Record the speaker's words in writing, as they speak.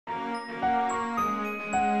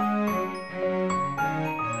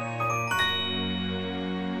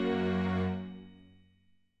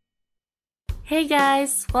Hey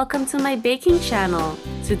guys, welcome to my baking channel.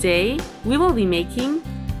 Today, we will be making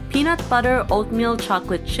peanut butter oatmeal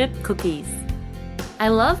chocolate chip cookies. I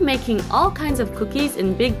love making all kinds of cookies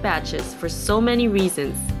in big batches for so many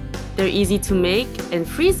reasons. They're easy to make and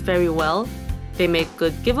freeze very well. They make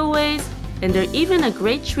good giveaways, and they're even a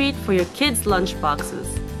great treat for your kids' lunch boxes.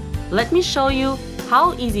 Let me show you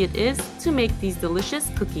how easy it is to make these delicious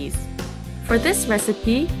cookies. For this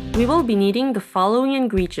recipe, we will be needing the following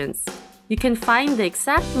ingredients. You can find the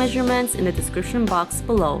exact measurements in the description box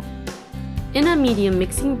below. In a medium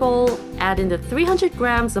mixing bowl, add in the 300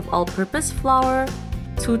 grams of all-purpose flour,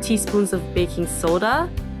 2 teaspoons of baking soda,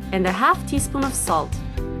 and a half teaspoon of salt.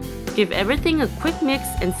 Give everything a quick mix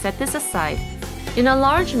and set this aside. In a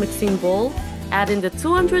large mixing bowl, add in the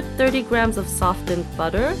 230 grams of softened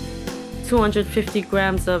butter, 250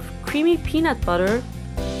 grams of creamy peanut butter,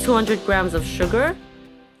 200 grams of sugar,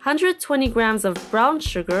 120 grams of brown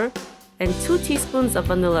sugar, and 2 teaspoons of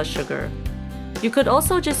vanilla sugar. You could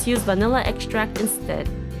also just use vanilla extract instead.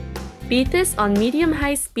 Beat this on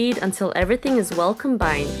medium-high speed until everything is well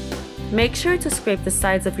combined. Make sure to scrape the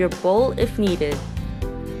sides of your bowl if needed.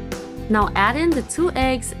 Now add in the 2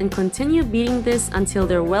 eggs and continue beating this until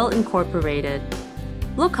they're well incorporated.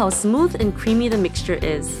 Look how smooth and creamy the mixture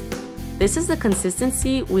is. This is the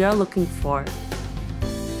consistency we are looking for.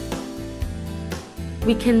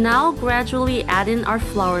 We can now gradually add in our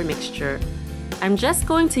flour mixture. I'm just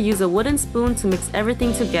going to use a wooden spoon to mix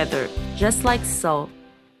everything together, just like so.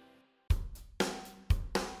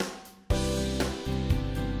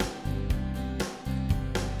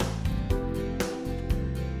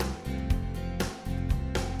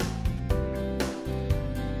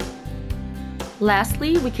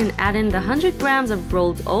 Lastly, we can add in the 100 grams of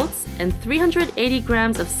rolled oats and 380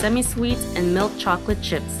 grams of semi-sweet and milk chocolate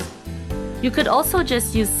chips. You could also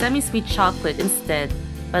just use semi-sweet chocolate instead,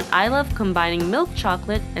 but I love combining milk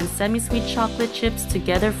chocolate and semi-sweet chocolate chips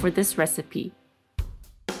together for this recipe.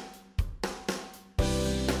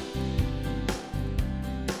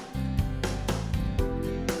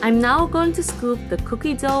 I'm now going to scoop the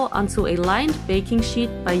cookie dough onto a lined baking sheet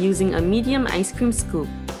by using a medium ice cream scoop.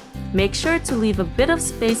 Make sure to leave a bit of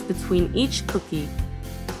space between each cookie.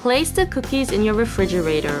 Place the cookies in your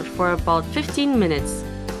refrigerator for about 15 minutes.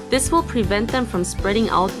 This will prevent them from spreading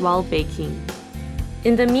out while baking.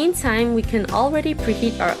 In the meantime, we can already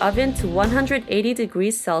preheat our oven to 180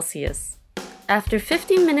 degrees Celsius. After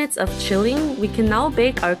 15 minutes of chilling, we can now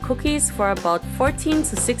bake our cookies for about 14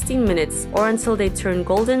 to 16 minutes or until they turn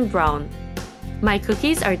golden brown. My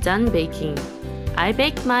cookies are done baking. I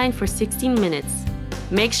baked mine for 16 minutes.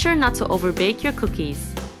 Make sure not to overbake your cookies.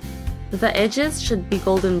 The edges should be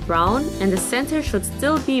golden brown and the center should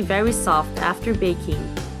still be very soft after baking.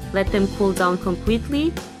 Let them cool down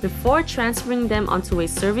completely before transferring them onto a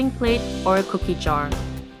serving plate or a cookie jar.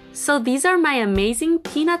 So these are my amazing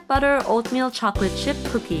peanut butter oatmeal chocolate chip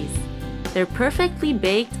cookies. They're perfectly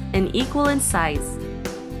baked and equal in size.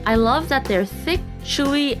 I love that they're thick,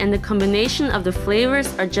 chewy, and the combination of the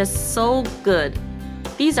flavors are just so good.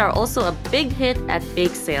 These are also a big hit at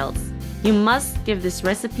bake sales. You must give this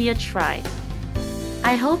recipe a try.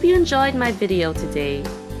 I hope you enjoyed my video today.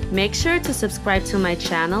 Make sure to subscribe to my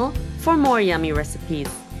channel for more yummy recipes.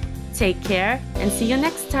 Take care and see you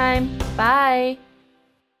next time. Bye!